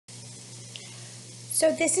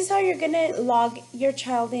So this is how you're going to log your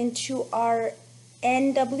child into our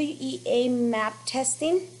NWEA MAP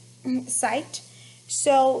testing site.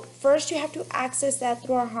 So first you have to access that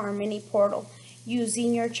through our Harmony portal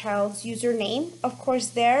using your child's username. Of course,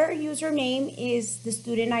 their username is the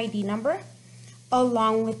student ID number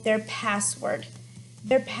along with their password.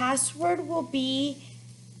 Their password will be,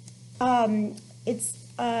 it's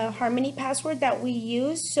a Harmony password that we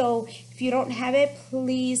use. So if you don't have it,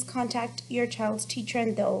 please contact your child's teacher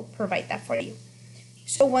and they'll provide that for you.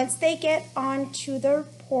 So once they get onto their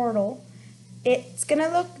portal, it's gonna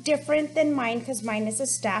look different than mine because mine is a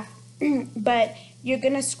staff, but you're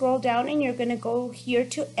gonna scroll down and you're gonna go here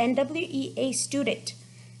to NWEA student.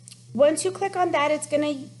 Once you click on that, it's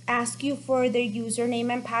gonna ask you for their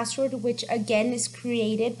username and password, which again is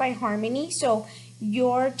created by Harmony. So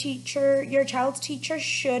your child's teacher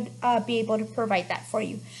should be able to provide that for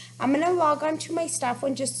you. I'm gonna log on to my staff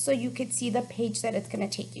one just so you could see the page that it's gonna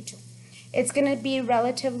take you to. It's gonna be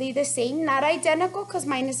relatively the same, not identical because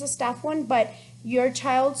mine is a staff one, but your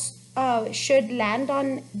child's should land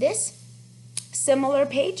on this similar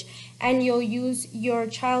page, and you'll use your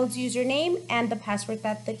child's username and the password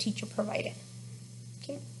that the teacher provided.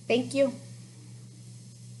 Okay, thank you.